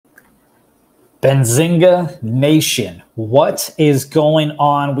Benzinga Nation, what is going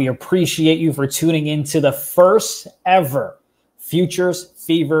on? We appreciate you for tuning into the first ever Futures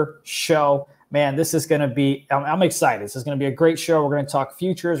Fever show. Man, this is going to be, I'm excited. This is going to be a great show. We're going to talk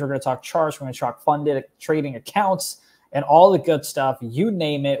futures. We're going to talk charts. We're going to talk funded trading accounts and all the good stuff. You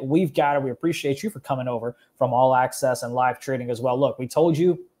name it, we've got it. We appreciate you for coming over from All Access and live trading as well. Look, we told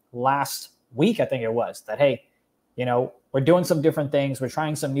you last week, I think it was, that, hey, you know, we're doing some different things. We're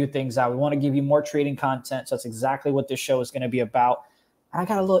trying some new things out. We want to give you more trading content. So that's exactly what this show is going to be about. And I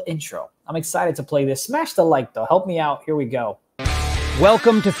got a little intro. I'm excited to play this. Smash the like, though. Help me out. Here we go.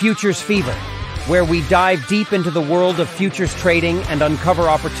 Welcome to Futures Fever, where we dive deep into the world of futures trading and uncover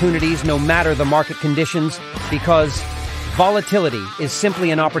opportunities no matter the market conditions, because volatility is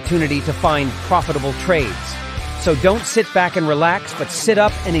simply an opportunity to find profitable trades. So don't sit back and relax, but sit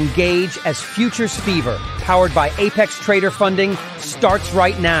up and engage as Futures Fever, powered by Apex Trader Funding, starts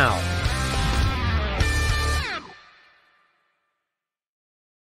right now.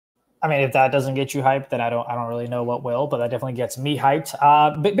 I mean, if that doesn't get you hyped, then I don't really know what will, but that definitely gets me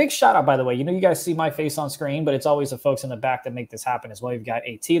hyped. Big shout out, by the way. You know, you guys see my face on screen, but it's always the folks in the back that make this happen as well. You've got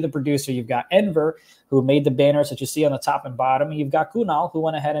AT, the producer. You've got Enver, who made the banners that you see on the top and bottom. And you've got Kunal, who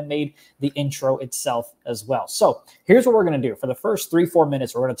went ahead and made the intro itself as well. So here's what we're going to do. For the first 3-4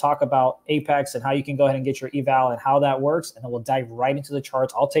 minutes, we're going to talk about Apex and how you can go ahead and get your eval and how that works. And then we'll dive right into the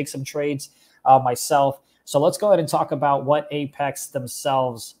charts. I'll take some trades myself. So let's go ahead and talk about what Apex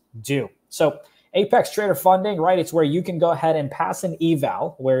themselves do. So Apex Trader Funding, right? It's where you can go ahead and pass an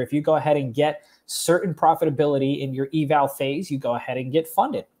eval, where if you go ahead and get certain profitability in your eval phase, you go ahead and get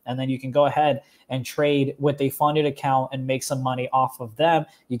funded. And then you can go ahead and trade with a funded account and make some money off of them.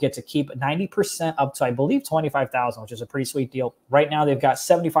 You get to keep 90% up to, I believe, 25,000, which is a pretty sweet deal. Right now, they've got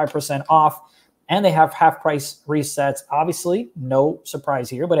 75% off and they have half price resets. Obviously, no surprise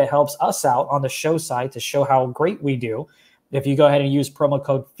here, but it helps us out on the show side to show how great we do. If you go ahead and use promo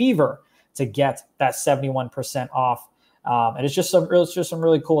code FEVER to get that 71% off. And it's just some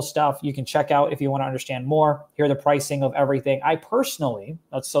really cool stuff you can check out if you want to understand more. Hear the pricing of everything. I personally,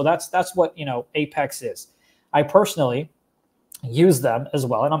 so that's what, you know, Apex is. I personally use them as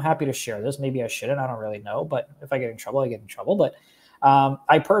well, and I'm happy to share this. Maybe I shouldn't, I don't really know, but if I get in trouble, I get in trouble. But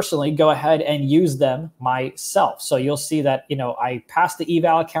I personally go ahead and use them myself. So you'll see that, you know, I passed the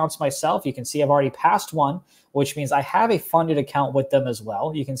eval accounts myself. You can see I've already passed one, which means I have a funded account with them as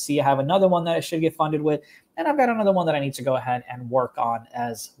well. You can see I have another one that I should get funded with, and I've got another one that I need to go ahead and work on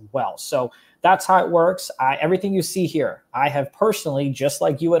as well. So that's how it works. Everything you see here, I have personally, just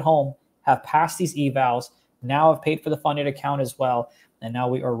like you at home, have passed these evals. Now I've paid for the funded account as well, and now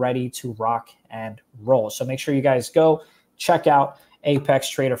we are ready to rock and roll. So make sure you guys go check out Apex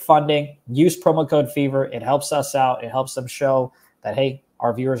Trader Funding. Use promo code FEVER. It helps us out. It helps them show that, hey,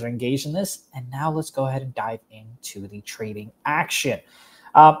 our viewers are engaged in this. And now let's go ahead and dive into the trading action.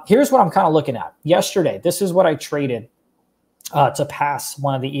 Here's what I'm kind of looking at. Yesterday, this is what I traded to pass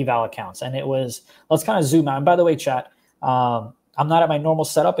one of the eval accounts. And it was, let's kind of zoom out. And by the way, chat, I'm not at my normal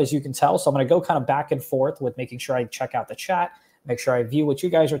setup, as you can tell. So I'm going to go kind of back and forth with making sure I check out the chat, make sure I view what you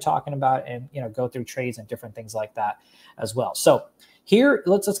guys are talking about, and, you know, go through trades and different things like that as well. So here,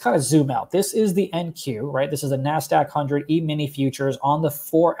 let's kind of zoom out. This is the NQ, right? This is the NASDAQ 100 E-mini futures on the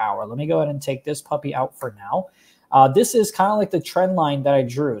 4-hour. Let me go ahead and take this puppy out for now. This is kind of like the trend line that I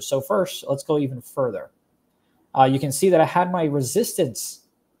drew. So first, let's go even further. You can see that I had my resistance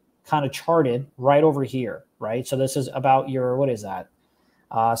kind of charted right over here, right? So this is about your, what is that?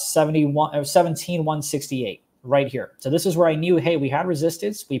 17,168 right here. So this is where I knew, hey, we had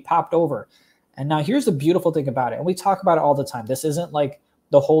resistance. We popped over. And now here's the beautiful thing about it. And we talk about it all the time. This isn't like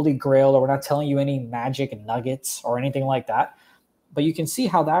the holy grail, or we're not telling you any magic nuggets or anything like that. But you can see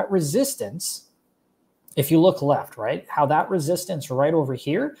how that resistance, if you look left, right, how that resistance right over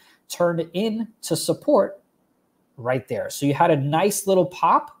here turned into support right there. So you had a nice little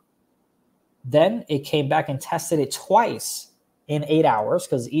pop. Then it came back and tested it twice in 8 hours,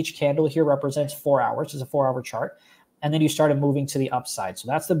 because each candle here represents 4 hours. It's a 4-hour chart. And then you started moving to the upside. So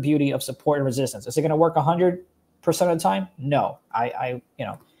that's the beauty of support and resistance. Is it going to work 100% of the time? No. I you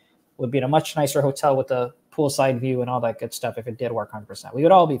know, would be in a much nicer hotel with the poolside view and all that good stuff if it did work 100%. We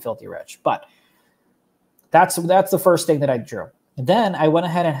would all be filthy rich. But that's the first thing that I drew. And then I went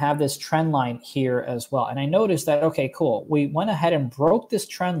ahead and have this trend line here as well. And I noticed that, okay, cool. We went ahead and broke this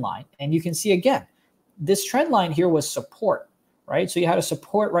trend line. And you can see, again, this trend line here was support, right? So you had a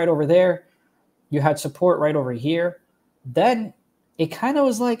support right over there. You had support right over here. Then it kind of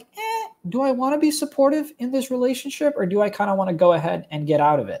was like, do I want to be supportive in this relationship, or do I kind of want to go ahead and get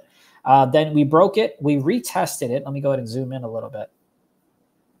out of it? Then we broke it. We retested it. Let me go ahead and zoom in a little bit.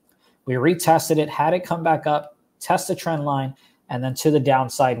 We retested it, had it come back up, test the trend line, and then to the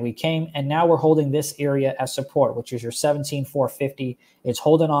downside we came. And now we're holding this area as support, which is your 17,450. It's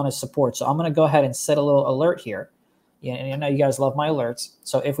holding on as support. So I'm going to go ahead and set a little alert here. And I know you guys love my alerts.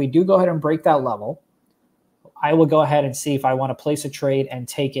 So if we do go ahead and break that level, I will go ahead and see if I want to place a trade and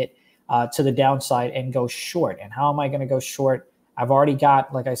take it to the downside and go short. And how am I going to go short? I've already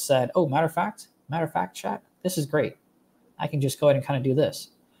got, like I said, oh, matter of fact, chat, this is great. I can just go ahead and kind of do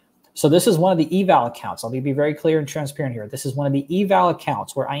this. So this is one of the eval accounts. I'll be very clear and transparent here. This is one of the eval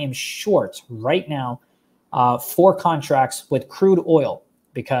accounts where I am short right now 4 contracts with crude oil,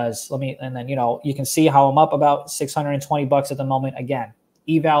 because and then, you can see how I'm up about $620 at the moment. Again,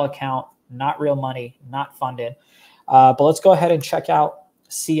 eval account, not real money, not funded. But let's go ahead and check out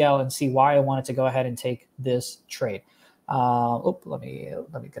CL and see why I wanted to go ahead and take this trade. Let me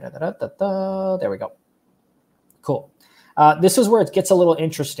get that. There we go. Cool. This is where it gets a little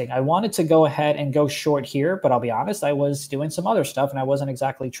interesting. I wanted to go ahead and go short here, but I'll be honest, I was doing some other stuff and I wasn't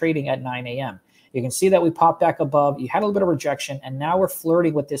exactly trading at 9 a.m. You can see that we popped back above. You had a little bit of rejection, and now we're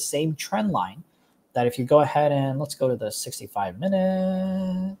flirting with this same trend line that if you go ahead and let's go to the 65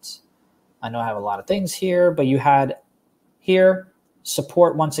 minutes. I know I have a lot of things here, but you had here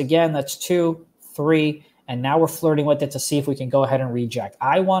support once again. That's 2, 3. And now we're flirting with it to see if we can go ahead and reject.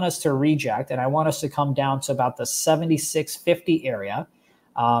 I want us to reject, and I want us to come down to about the 76.50 area.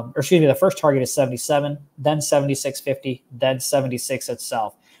 Or excuse me, the first target is 77, then 76.50, then 76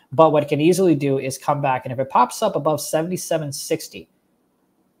 itself. But what it can easily do is come back, and if it pops up above 77.60,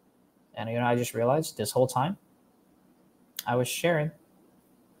 and I just realized this whole time I was sharing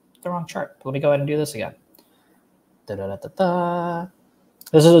the wrong chart. Let me go ahead and do this again.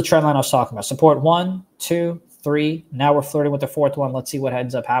 This is the trend line I was talking about. Support 1, 2, 3. Now we're flirting with the 4th one. Let's see what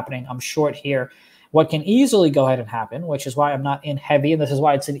ends up happening. I'm short here. What can easily go ahead and happen, which is why I'm not in heavy, and this is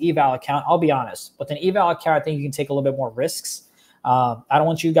why it's an eval account. I'll be honest. With an eval account, I think you can take a little bit more risks. I don't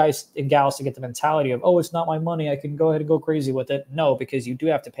want you guys and gals to get the mentality of, oh, it's not my money, I can go ahead and go crazy with it. No, because you do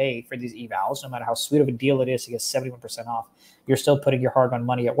have to pay for these evals. No matter how sweet of a deal it is to get 71% off, you're still putting your hard-earned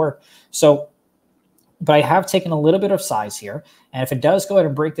money at work. So, but I have taken a little bit of size here. And if it does go ahead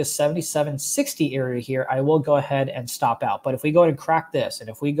and break this 77.60 area here, I will go ahead and stop out. But if we go ahead and crack this, and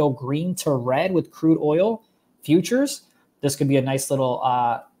if we go green to red with crude oil futures, this could be a nice little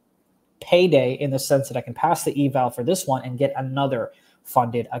payday in the sense that I can pass the eval for this one and get another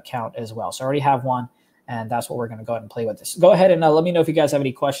funded account as well. So I already have one, and that's what we're going to go ahead and play with this. Go ahead and let me know if you guys have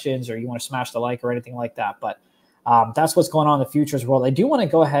any questions or you want to smash the like or anything like that. But that's what's going on in the futures world. I do want to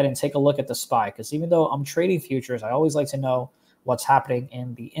go ahead and take a look at the SPY, because even though I'm trading futures, I always like to know what's happening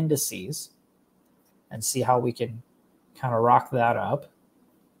in the indices and see how we can kind of rock that up.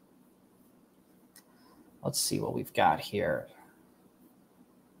 Let's see what we've got here.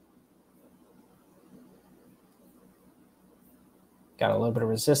 Got a little bit of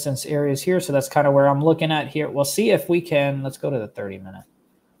resistance areas here, so that's kind of where I'm looking at here. We'll see if we can, let's go to the 30-minute.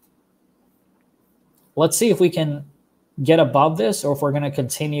 Let's see if we can get above this, or if we're going to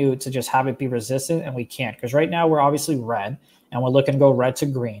continue to just have it be resistant, and we can't, because right now we're obviously red, and we're looking to go red to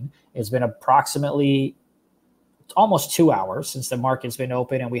green. It's been approximately almost 2 hours since the market's been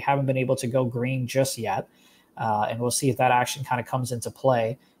open, and we haven't been able to go green just yet. And we'll see if that action kind of comes into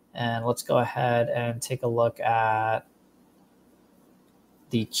play. And let's go ahead and take a look at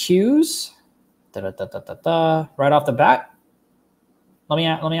the Qs. Right off the bat. Let me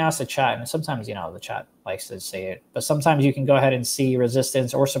ask the chat, and sometimes, the chat likes to say it, but sometimes you can go ahead and see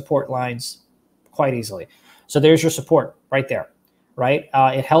resistance or support lines quite easily. So there's your support right there, right?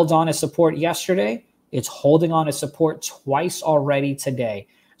 It held on as support yesterday. It's holding on as support twice already today.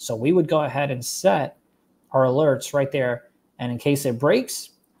 So we would go ahead and set our alerts right there. And in case it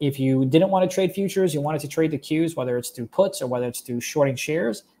breaks, if you didn't want to trade futures, you wanted to trade the Qs, whether it's through puts or whether it's through shorting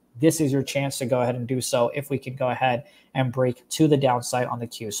shares, this is your chance to go ahead and do so if we can go ahead and break to the downside on the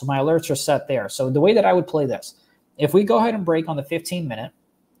Q. So my alerts are set there. So the way that I would play this, if we go ahead and break on the 15-minute,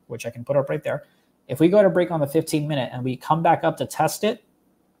 which I can put up right there, if we go to break on the 15-minute and we come back up to test it,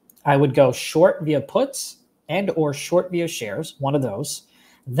 I would go short via puts and or short via shares, one of those.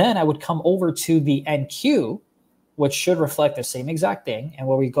 Then I would come over to the NQ, which should reflect the same exact thing, and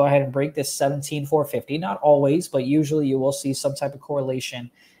where we go ahead and break this 17,450. Not always, but usually you will see some type of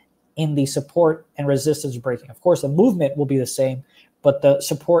correlation in the support and resistance breaking. Of course, the movement will be the same, but the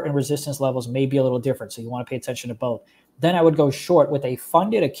support and resistance levels may be a little different. So you want to pay attention to both. Then I would go short with a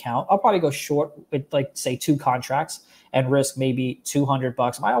funded account. I'll probably go short with, like, say, 2 contracts and risk maybe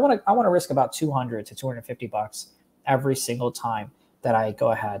 $200. I want to risk about $200 to $250 every single time that I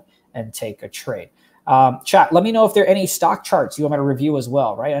go ahead and take a trade. Chat, let me know if there are any stock charts you want me to review as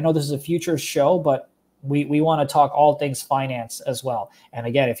well, right? I know this is a futures show, but we want to talk all things finance as well. And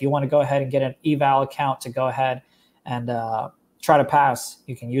again, if you want to go ahead and get an eval account to go ahead and try to pass,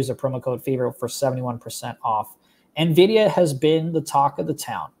 you can use the promo code FEVER for 71% off. NVIDIA has been the talk of the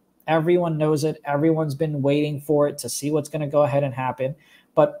town. Everyone knows it. Everyone's been waiting for it to see what's going to go ahead and happen.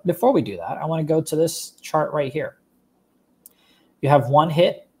 But before we do that, I want to go to this chart right here. You have one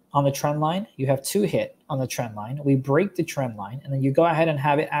hit on the trend line. You have two hit on the trend line. We break the trend line, and then you go ahead and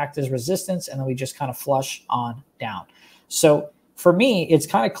have it act as resistance, and then we just kind of flush on down. So for me, it's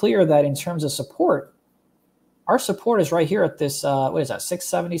kind of clear that in terms of support, our support is right here at this, what is that,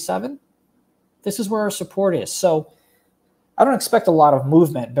 677? This is where our support is. So I don't expect a lot of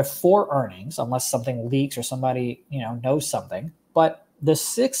movement before earnings unless something leaks or somebody, knows something. But the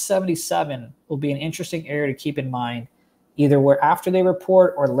 677 will be an interesting area to keep in mind, either where after they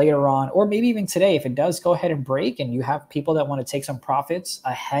report or later on, or maybe even today, if it does go ahead and break and you have people that want to take some profits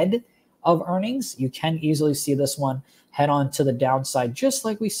ahead of earnings, you can easily see this one head on to the downside, just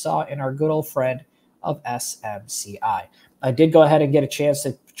like we saw in our good old friend of SMCI. I did go ahead and get a chance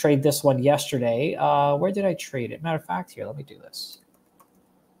to trade this one yesterday. Where did I trade it? Matter of fact, here, let me do this.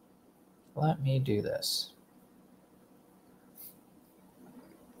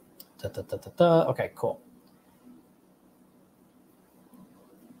 Okay, cool.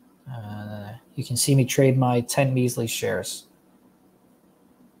 You can see me trade my 10 measly shares.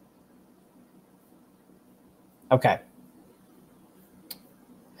 Okay.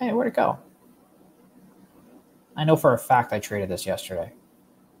 Hey, where'd it go? I know for a fact I traded this yesterday.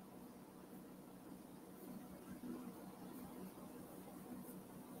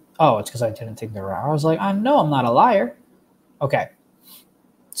 Oh, it's because I didn't think they were. I was like, I know I'm not a liar. Okay.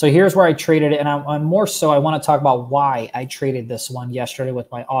 So here's where I traded it, and I'm more so I want to talk about why I traded this one yesterday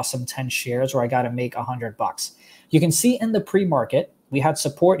with my awesome 10 shares where I got to make $100. You can see in the pre-market, we had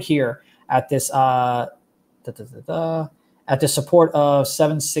support here at this at the support of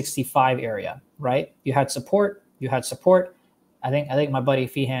 765 area, right? You had support. I think my buddy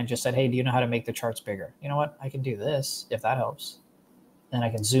Feehan just said, hey, do you know how to make the charts bigger? You know what? I can do this if that helps. Then I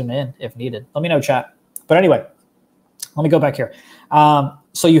can zoom in if needed. Let me know, chat. But anyway, let me go back here.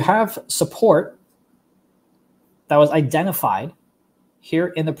 So you have support that was identified here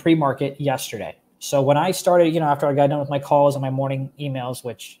in the pre-market yesterday. So when I started, after I got done with my calls and my morning emails,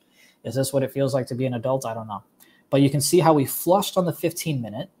 which is this what it feels like to be an adult? I don't know. But you can see how we flushed on the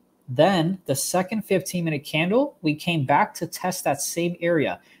 15-minute. Then the second 15-minute candle, we came back to test that same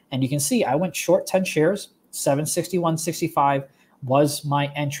area. And you can see I went short 10 shares, 761.65 was my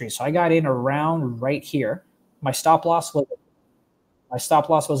entry. So I got in around right here. My stop loss was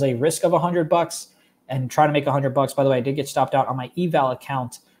a risk of $100 and trying to make $100. By the way, I did get stopped out on my eval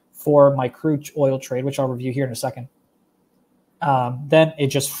account for my crude oil trade, which I'll review here in a second. Then it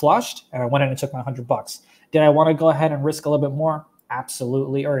just flushed and I went in and took my $100. Did I want to go ahead and risk a little bit more?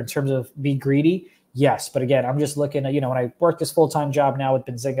 Absolutely. Or in terms of be greedy? Yes. But again, I'm just looking at, when I work this full-time job now with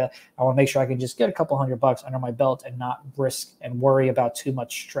Benzinga, I want to make sure I can just get a couple $100 under my belt and not risk and worry about too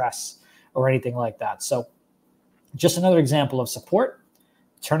much stress or anything like that. So just another example of support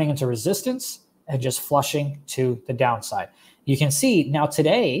turning into resistance and just flushing to the downside. You can see now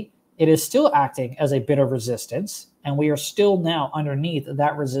today it is still acting as a bit of resistance, and we are still now underneath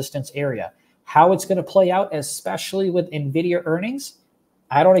that resistance area. How it's going to play out, especially with NVIDIA earnings,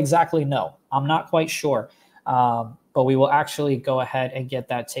 I don't exactly know. I'm not quite sure, but we will actually go ahead and get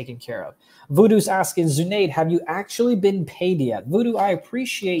that taken care of. Voodoo's asking, Zunaid, have you actually been paid yet? Voodoo, I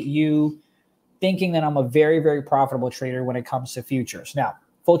appreciate you thinking that I'm a very, very profitable trader when it comes to futures. Now,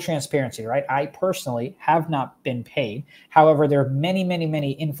 full transparency, right? I personally have not been paid. However, there are many, many,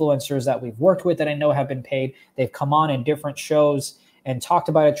 many influencers that we've worked with that I know have been paid. They've come on in different shows and talked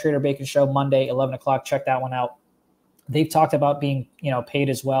about a Trader Bacon show Monday, 11 o'clock. Check that one out. They've talked about being, paid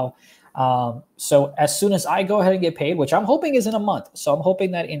as well. So as soon as I go ahead and get paid, which I'm hoping is in a month. So I'm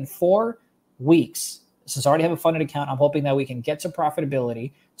hoping that in 4 weeks, since I already have a funded account, I'm hoping that we can get to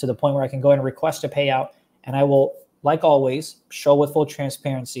profitability to the point where I can go ahead and request a payout. And I will, like always, show with full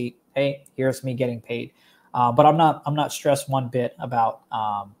transparency, hey, here's me getting paid. But I'm not stressed one bit about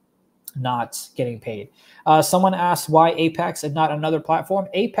not getting paid. Someone asked why Apex and not another platform.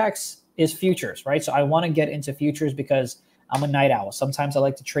 Apex is futures, right? So I want to get into futures because I'm a night owl. Sometimes I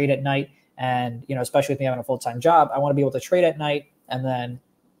like to trade at night, and especially with me having a full-time job, I want to be able to trade at night and then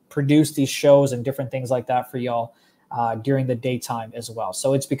produce these shows and different things like that for y'all during the daytime as well.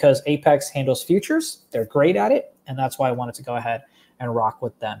 So it's because Apex handles futures. They're great at it, and that's why I wanted to go ahead and rock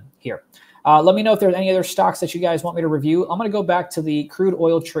with them here. Let me know if there's any other stocks that you guys want me to review. I'm going to go back to the crude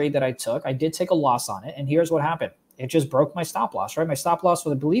oil trade that I took. I did take a loss on it, and here's what happened. It just broke my stop loss, right? My stop loss,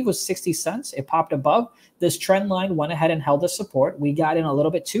 I believe, was 60 cents. It popped above. This trend line went ahead and held the support. We got in a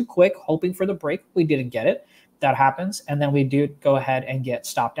little bit too quick, hoping for the break. We didn't get it. That happens. And then we do go ahead and get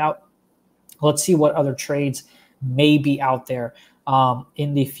stopped out. Let's see what other trades may be out there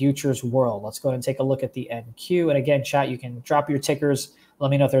in the futures world. Let's go ahead and take a look at the NQ. And again, chat, you can drop your tickers.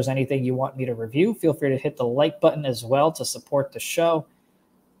 Let me know if there's anything you want me to review. Feel free to hit the like button as well to support the show.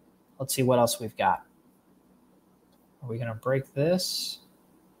 Let's see what else we've got. Are we going to break this?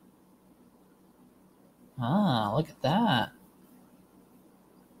 Ah, look at that.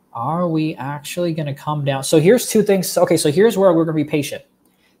 Are we actually going to come down? So here's two things. Okay, so here's where we're going to be patient.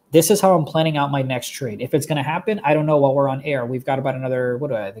 This is how I'm planning out my next trade. If it's going to happen, I don't know while we're on air. We've got about another, what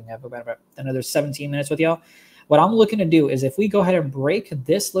do I think? I have about another 17 minutes with y'all. What I'm looking to do is if we go ahead and break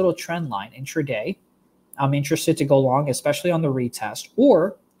this little trend line intraday, I'm interested to go long, especially on the retest.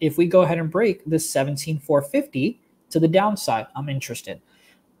 Or if we go ahead and break this 17,450 to the downside, I'm interested.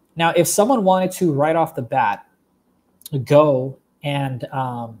 Now, if someone wanted to right off the bat go and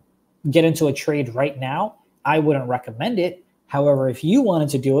get into a trade right now, I wouldn't recommend it. However, if you wanted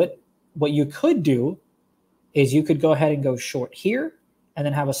to do it, what you could do is you could go ahead and go short here and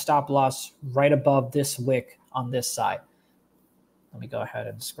then have a stop loss right above this wick on this side. Let me go ahead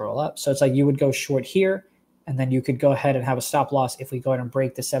and scroll up. So it's like you would go short here, and then you could go ahead and have a stop loss if we go ahead and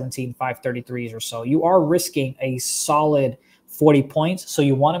break the 17,533s or so. You are risking a solid 40 points. So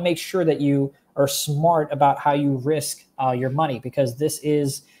you want to make sure that you are smart about how you risk your money, because this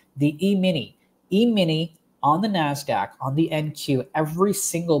is the E-mini. E-mini on the NASDAQ, on the NQ, every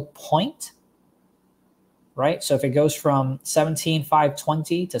single point, right? So if it goes from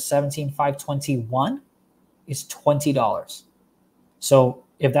 17,520 to 17,521, is $20. So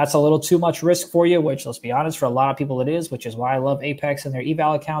if that's a little too much risk for you, which let's be honest, for a lot of people it is, which is why I love Apex and their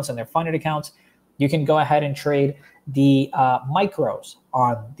eval accounts and their funded accounts, you can go ahead and trade the micros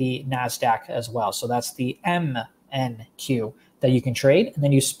on the NASDAQ as well. So that's the MNQ that you can trade. And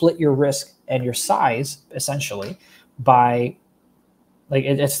then you split your risk and your size essentially by, like,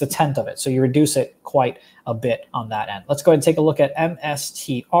 it's the 10th of it. So you reduce it quite a bit on that end. Let's go ahead and take a look at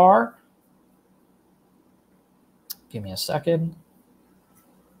MSTR. Give me a second.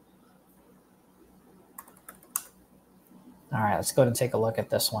 All right, let's go ahead and take a look at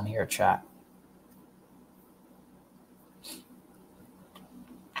this one here, chat.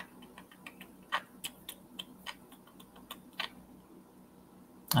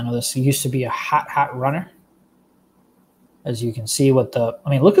 I know this used to be a hot runner. As you can see with the, I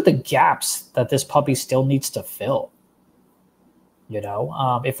mean, look at the gaps that this puppy still needs to fill. You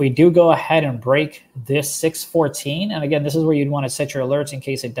know, if we do go ahead and break this 614, and again, this is where you'd want to set your alerts in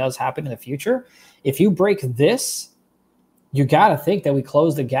case it does happen in the future. If you break this, you got to think that we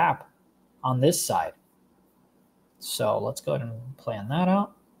close the gap on this side. So let's go ahead and plan that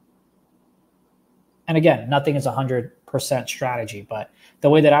out. And again, nothing is 100% strategy, but the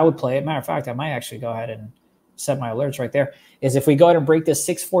way that I would play it, matter of fact, I might actually go ahead and set my alerts right there, is if we go ahead and break this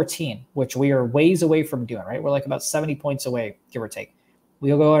 614, which we are ways away from doing, right? We're like about 70 points away, give or take.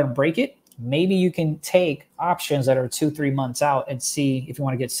 We'll go ahead and break it. Maybe you can take options that are 2-3 months out and see if you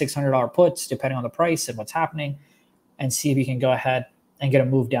want to get $600 puts, depending on the price and what's happening, and see if you can go ahead and get a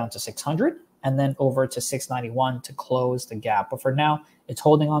move down to 600 and then over to 691 to close the gap. But for now, it's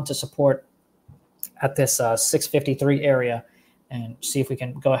holding on to support at this 653 area, and see if we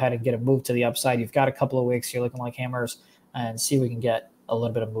can go ahead and get a move to the upside. You've got a couple of wicks. You're looking like hammers, and see if we can get a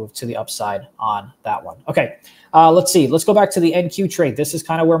little bit of move to the upside on that one. Okay, let's see. Let's go back to the NQ trade. This is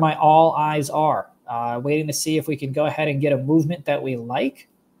kind of where my all eyes are. Waiting to see if we can go ahead and get a movement that we like.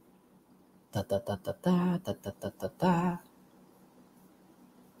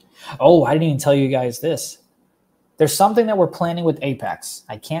 Oh, I didn't even tell you guys this. There's something that we're planning with Apex.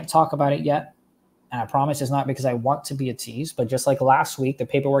 I can't talk about it yet. And I promise it's not because I want to be a tease, but just like last week, the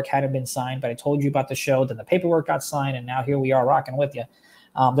paperwork hadn't been signed, but I told you about the show, then the paperwork got signed, and now here we are rocking with you.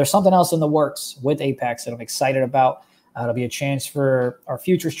 There's something else in the works with Apex that I'm excited about. It'll be a chance for our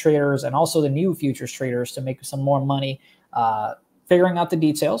futures traders and also the new futures traders to make some more money figuring out the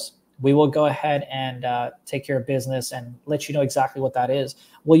details. We will go ahead and take care of business and let you know exactly what that is.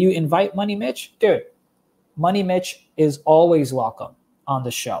 Will you invite Money Mitch? Dude, Money Mitch is always welcome on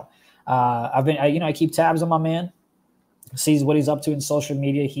the show. I keep tabs on my man, sees what he's up to in social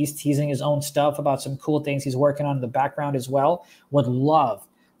media. He's teasing his own stuff about some cool things he's working on in the background as well. Would love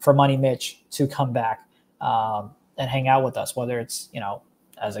for Money Mitch to come back and hang out with us, whether it's,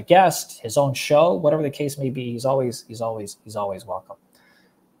 as a guest, his own show, whatever the case may be, he's always welcome.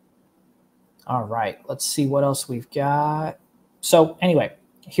 All right, let's see what else we've got. So anyway,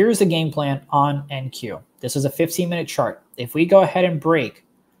 here's the game plan on NQ. This is a 15-minute chart. If we go ahead and break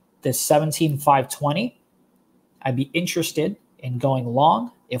this 17,520, I'd be interested in going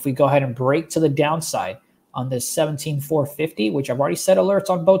long. If we go ahead and break to the downside on this 17,450, which I've already set alerts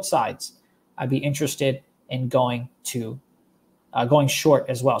on both sides, I'd be interested in going short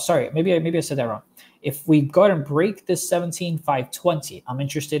as well. Sorry, maybe I said that wrong. If we go ahead and break this 17,520, I'm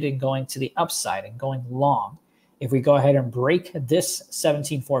interested in going to the upside and going long. If we go ahead and break this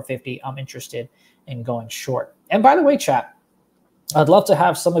 17,450, I'm interested in going short. And by the way, chat, I'd love to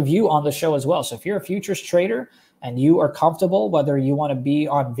have some of you on the show as well. So if you're a futures trader and you are comfortable, whether you want to be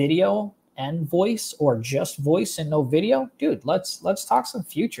on video and voice or just voice and no video, dude, let's talk some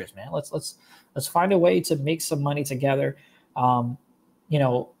futures, man. Let's find a way to make some money together. I'm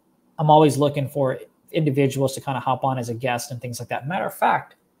always looking for individuals to kind of hop on as a guest and things like that. Matter of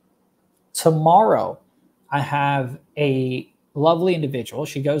fact, tomorrow I have a lovely individual.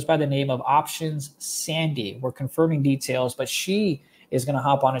 She goes by the name of Options Sandy. We're confirming details, but she is going to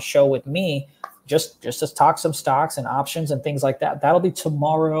hop on a show with me just to talk some stocks and options and things like that. That'll be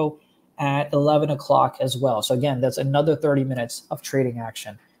tomorrow at 11 o'clock as well. So again, that's another 30 minutes of trading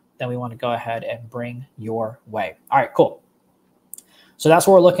action that we want to go ahead and bring your way. All right, cool. So that's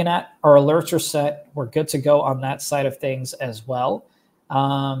what we're looking at. Our alerts are set. We're good to go on that side of things as well.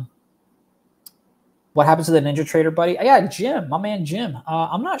 What happened to the Ninja Trader buddy? Yeah, Jim, my man Jim.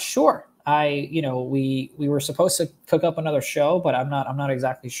 I'm not sure. We were supposed to cook up another show, but I'm not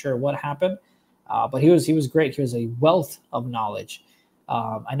exactly sure what happened. But he was great. He was a wealth of knowledge.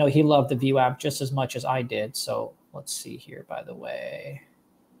 I know he loved the View app just as much as I did. So let's see here, by the way.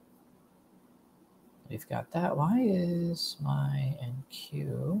 We've got that. Why is my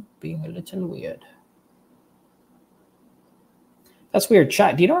NQ being a little weird? That's weird.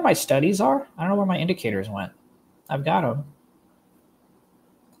 Chat, do you know where my studies are? I don't know where my indicators went. I've got them.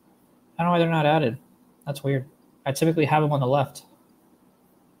 I don't know why they're not added. That's weird. I typically have them on the left.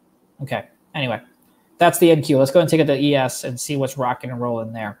 Okay. Anyway, that's the NQ. Let's go and take it to ES and see what's rocking and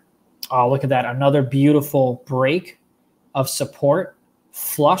rolling there. Oh, look at that. Another beautiful break of support.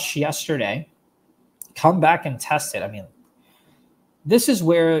 Flush yesterday. Come back and test it. I mean, this is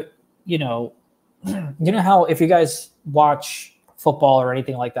where, you know how if you guys watch football or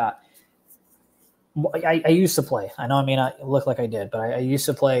anything like that, I used to play. I know I may not look like I did, but I used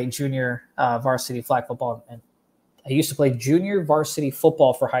to play junior varsity flag football, and I used to play junior varsity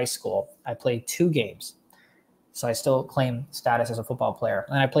football for high school. I played 2 games, so I still claim status as a football player.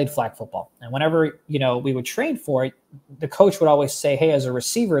 And I played flag football. And whenever we would train for it, the coach would always say, "Hey, as a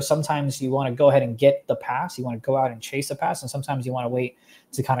receiver, sometimes you want to go ahead and get the pass. You want to go out and chase the pass, and sometimes you want to wait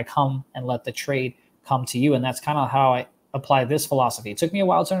to kind of come and let the trade come to you." And that's kind of how I apply this philosophy. It took me a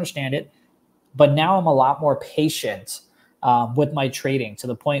while to understand it, but now I'm a lot more patient with my trading, to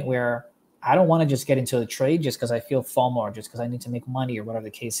the point where I don't want to just get into the trade just because I feel FOMO or just because I need to make money or whatever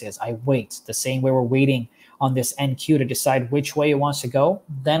the case is. I wait the same way we're waiting on this NQ to decide which way it wants to go.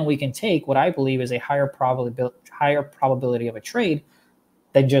 Then we can take what I believe is a higher probability of a trade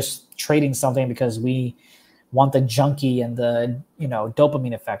than just trading something because we want the junkie and the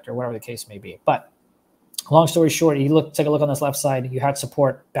dopamine effect or whatever the case may be. But long story short, take a look on this left side. You had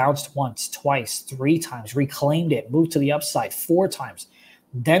support, bounced once, twice, 3 times, reclaimed it, moved to the upside 4 times.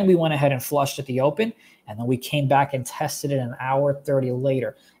 Then we went ahead and flushed at the open, and then we came back and tested it an hour 30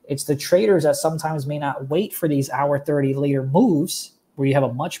 later. It's the traders that sometimes may not wait for these hour 30 later moves where you have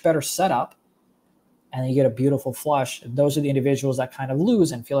a much better setup and then you get a beautiful flush. And those are the individuals that kind of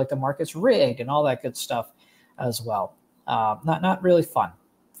lose and feel like the market's rigged and all that good stuff as well. Not really fun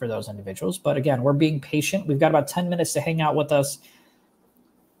for those individuals. But again, we're being patient. We've got about 10 minutes to hang out with us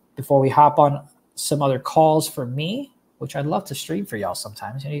before we hop on some other calls for me, which I'd love to stream for y'all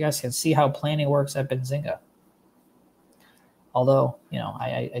sometimes. You guys can see how planning works at Benzinga. Although,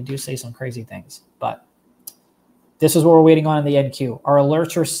 I do say some crazy things, but this is what we're waiting on in the NQ. Our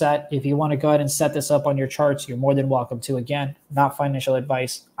alerts are set. If you want to go ahead and set this up on your charts, you're more than welcome to. Again, not financial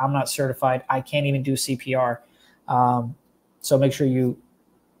advice. I'm not certified. I can't even do CPR. So make sure you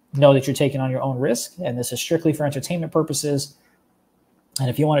know that you're taking on your own risk, and this is strictly for entertainment purposes. And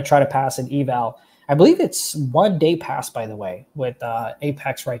if you want to try to pass an eval, I believe it's 1 day pass, by the way, with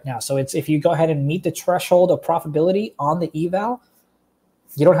Apex right now. So it's if you go ahead and meet the threshold of profitability on the eval,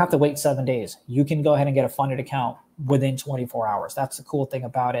 you don't have to wait 7 days. You can go ahead and get a funded account within 24 hours. That's the cool thing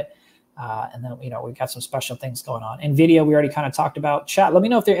about it. And then, we've got some special things going on. NVIDIA, we already kind of talked about. Chat, let me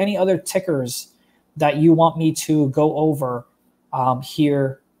know if there are any other tickers that you want me to go over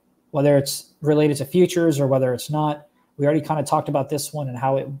here, whether it's related to futures or whether it's not. We already kind of talked about this one and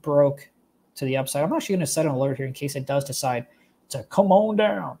how it broke to the upside. I'm actually going to set an alert here in case it does decide to come on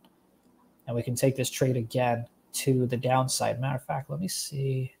down. And we can take this trade again to the downside. Matter of fact, let me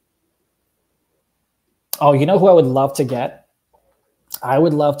see. Oh, you know who I would love to get? I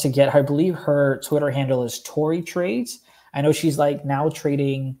would love to get, I believe her Twitter handle is Tori Trades. I know she's like now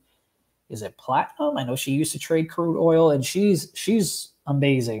trading, is it platinum? I know she used to trade crude oil, and she's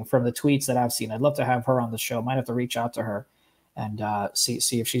amazing from the tweets that I've seen. I'd love to have her on the show. Might have to reach out to her and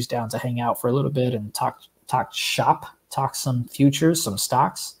see if she's down to hang out for a little bit and talk shop, talk some futures, some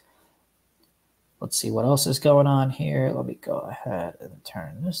stocks. Let's see what else is going on here. Let me go ahead and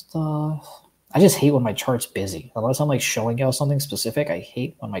turn this off. I just hate when my chart's busy. Unless I'm like showing y'all something specific, I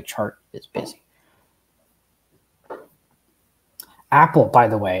hate when my chart is busy. Apple, by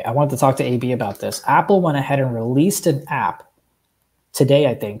the way, I wanted to talk to AB about this. Apple went ahead and released an app today,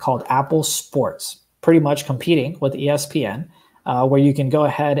 I think, called Apple Sports, pretty much competing with ESPN, where you can go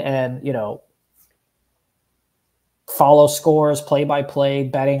ahead and, you know, follow scores, play-by-play,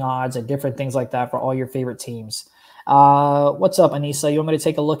 betting odds, and different things like that for all your favorite teams. What's up, Anissa? You want me to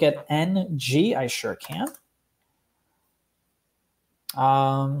take a look at NG? I sure can.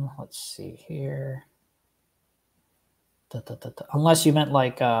 Let's see here. Unless you meant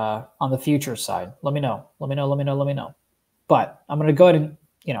like on the future side. Let me know. Let me know. But I'm going to go ahead and,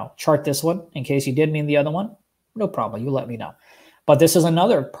 you know, chart this one in case you did mean the other one. No problem. You let me know. But this is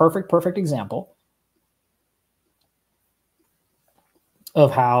another perfect example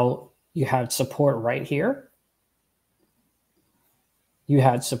of how you had support right here. You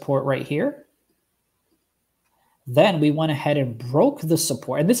had support right here. Then we went ahead and broke the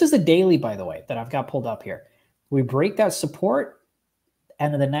support. And this is the daily, by the way, that I've got pulled up here. We break that support,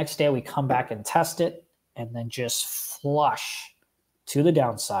 and then the next day we come back and test it, and then just flush to the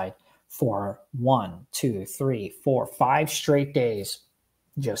downside for 1, 2, 3, 4, 5 straight days,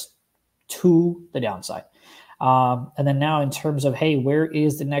 just to the downside. And then now in terms of, hey, where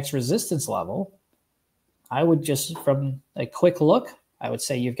is the next resistance level? I would just, from a quick look, I would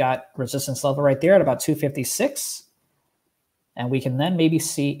say you've got resistance level right there at about 256. And we can then maybe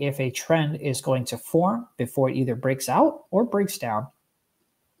see if a trend is going to form before it either breaks out or breaks down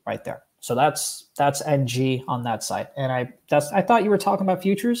right there. So that's NG on that side. And I thought you were talking about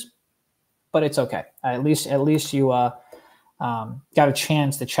futures, but it's okay. At least you got a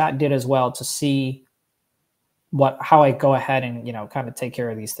chance. The chat did as well to see how I go ahead and, you know, kind of take care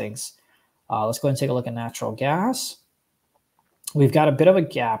of these things. Let's go ahead and take a look at natural gas. We've got a bit of a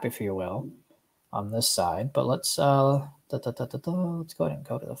gap, if you will, on this side, but let's go ahead and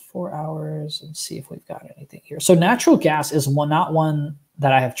go to the 4 hours and see if we've got anything here. So natural gas is not one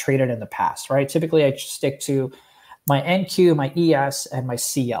that I have traded in the past, right? Typically I stick to my NQ, my ES, and my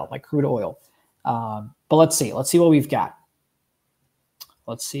CL, my crude oil. But let's see what we've got.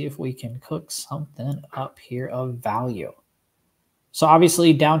 Let's see if we can cook something up here of value. So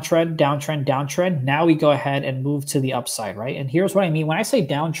obviously downtrend, downtrend, downtrend. Now we go ahead and move to the upside, right? And here's what I mean. When I say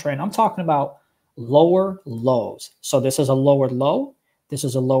downtrend, I'm talking about lower lows. So this is a lower low. This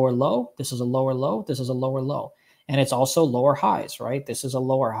is a lower low. This is a lower low. This is a lower low. And it's also lower highs, right? This is a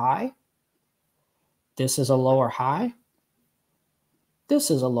lower high. This is a lower high. This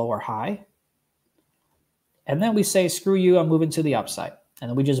is a lower high. And then we say, screw you, I'm moving to the upside. And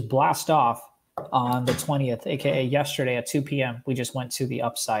then we just blast off on the 20th, aka yesterday at 2 p.m. We just went to the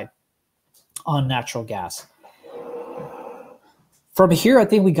upside on natural gas. From here, I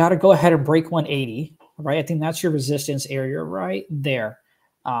think we got to go ahead and break 180, right? I think that's your resistance area right there.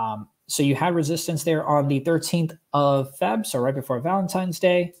 So you had resistance there on the 13th of Feb, so right before Valentine's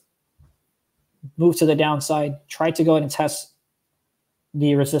Day. Move to the downside. Tried to go ahead and test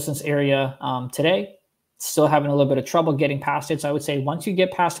the resistance area today. Still having a little bit of trouble getting past it. So I would say once you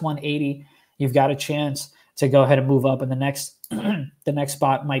get past 180, you've got a chance to go ahead and move up. And the next the next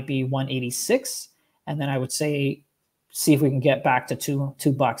spot might be 186. And then I would say see if we can get back to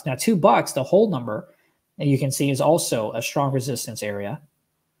 $2. Now $2, the whole number, and you can see is also a strong resistance area.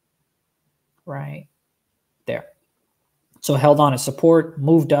 Right there. So held on as support,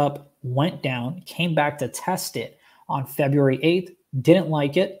 moved up, went down, came back to test it on February 8th, didn't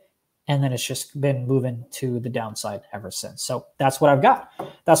like it. And then it's just been moving to the downside ever since. So that's what I've got.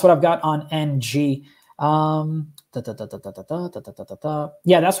 That's what I've got on NG. Yeah,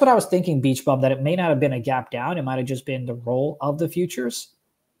 that's what I was thinking, Beach Bum, that it may not have been a gap down. It might have just been the roll of the futures,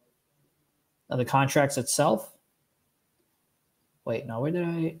 of the contracts itself. Wait, no, where did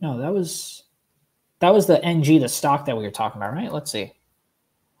I? No, that was the NG, the stock that we were talking about, right? Let's see.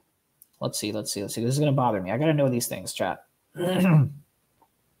 This is going to bother me. I got to know these things, chat.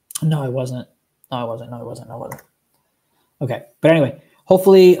 No, I wasn't. No, I wasn't. No, I wasn't. No, I wasn't. Okay. But anyway,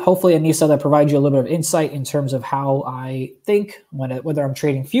 hopefully, Anissa, that provides you a little bit of insight in terms of how I think whether I'm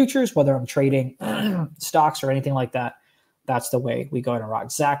trading futures, whether I'm trading stocks or anything like that. That's the way we go ahead and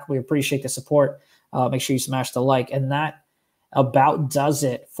rock. Zach, we appreciate the support. Make sure you smash the like. And that about does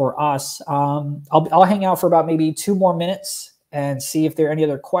it for us. I'll hang out for about maybe 2 more minutes and see if there are any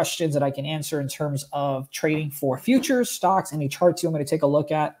other questions that I can answer in terms of trading for futures, stocks, any charts you want me to take a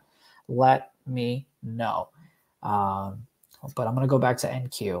look at. Let me know. But I'm going to go back to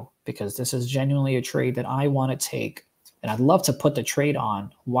NQ because this is genuinely a trade that I want to take. And I'd love to put the trade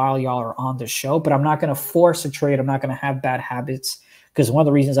on while y'all are on the show, but I'm not going to force a trade. I'm not going to have bad habits because one of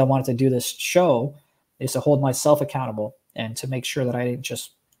the reasons I wanted to do this show is to hold myself accountable and to make sure that I didn't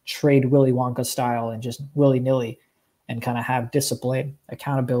just trade Willy Wonka style and just willy-nilly and kind of have discipline,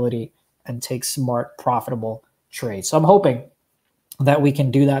 accountability, and take smart, profitable trades. So I'm hoping that we can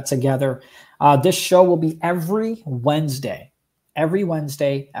do that together. This show will be every Wednesday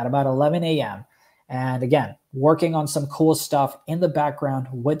at about 11 a.m. And again, working on some cool stuff in the background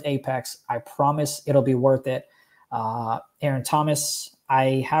with Apex. I promise it'll be worth it. Aaron Thomas,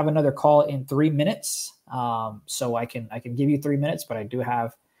 I have another call in 3 minutes. So I can give you 3 minutes, but I do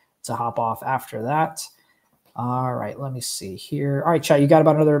have to hop off after that. All right, let me see here. All right, chat, you got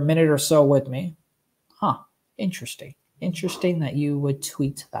about another minute or so with me. Huh, interesting. Interesting that you would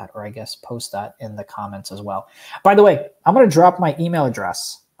tweet that, or I guess post that in the comments as well. By the way, I'm going to drop my email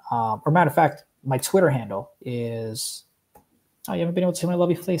address. Or matter of fact, my Twitter handle is, oh, you haven't been able to see my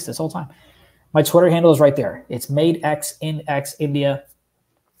lovely face this whole time. My Twitter handle is right there. It's MadeX in X India.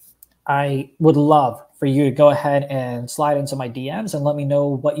 I would love for you to go ahead and slide into my DMs and let me know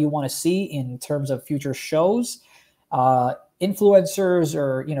what you want to see in terms of future shows, influencers,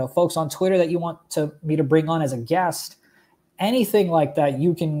 or folks on Twitter that you want me to bring on as a guest. Anything like that,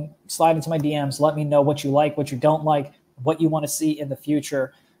 you can slide into my DMs. Let me know what you like, what you don't like, what you want to see in the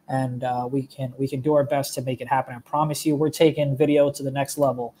future, and we can do our best to make it happen. I promise you, we're taking video to the next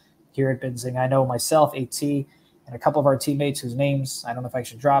level here at Benzinga. I know myself, AT, and a couple of our teammates whose names I don't know if I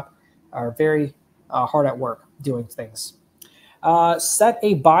should drop are very hard at work doing things. Set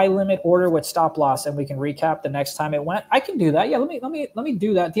a buy limit order with stop loss, and we can recap the next time it went. I can do that. Yeah, let me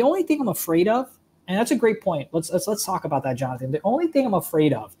do that. The only thing I'm afraid of. And that's a great point. Let's talk about that, Jonathan. The only thing I'm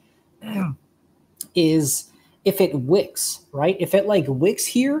afraid of is if it wicks, right? If it wicks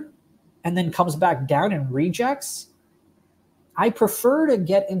here and then comes back down and rejects, I prefer to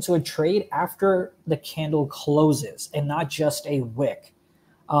get into a trade after the candle closes and not just a wick.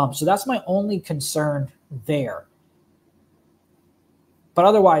 So that's my only concern there. But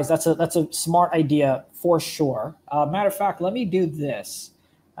otherwise, that's a smart idea for sure. Matter of fact, let me do this.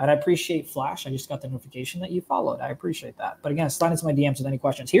 And I appreciate Flash. I just got the notification that you followed. I appreciate that. But again, slide into my DMs with any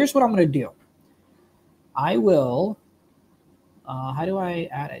questions. Here's what I'm going to do. I will, how do I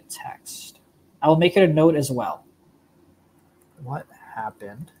add a text? I will make it a note as well. What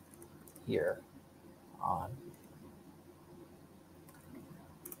happened here on?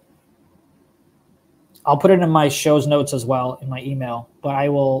 I'll put it in my show's notes as well in my email. But I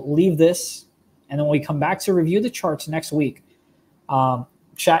will leave this. And then when we come back to review the charts next week,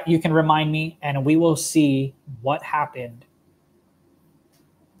 chat, you can remind me, and we will see what happened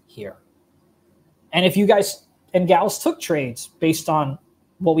here. And if you guys and gals took trades based on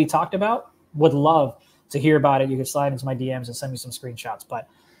what we talked about, would love to hear about it. You can slide into my DMs and send me some screenshots. But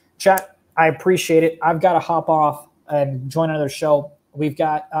chat, I appreciate it. I've got to hop off and join another show. We've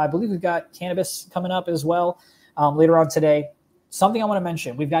got, I believe we've got cannabis coming up as well later on today. Something I want to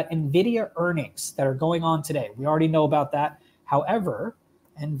mention, we've got NVIDIA earnings that are going on today. We already know about that. However,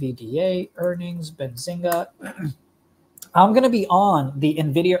 NVDA earnings, Benzinga. I'm going to be on the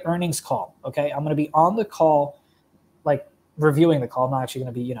NVIDIA earnings call, okay? I'm going to be on the call, reviewing the call. I'm not actually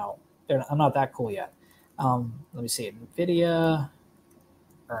going to be, I'm not that cool yet. Let me see. NVIDIA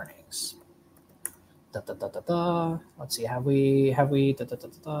earnings. Let's see. Have we?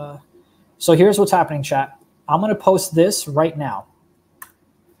 So here's what's happening, chat. I'm going to post this right now.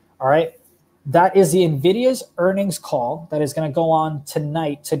 All right. That is the NVIDIA's earnings call that is going to go on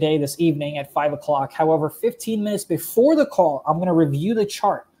today, this evening at 5 o'clock. However, 15 minutes before the call, I'm going to review the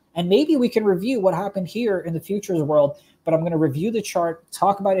chart. And maybe we can review what happened here in the futures world, but I'm going to review the chart,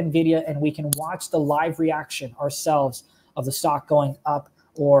 talk about NVIDIA, and we can watch the live reaction ourselves of the stock going up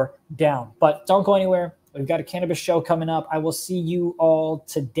or down. But don't go anywhere. We've got a cannabis show coming up. I will see you all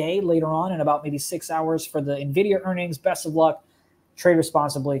today later on in about maybe 6 hours for the NVIDIA earnings. Best of luck. Trade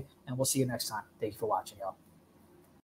responsibly, and we'll see you next time. Thank you for watching, y'all.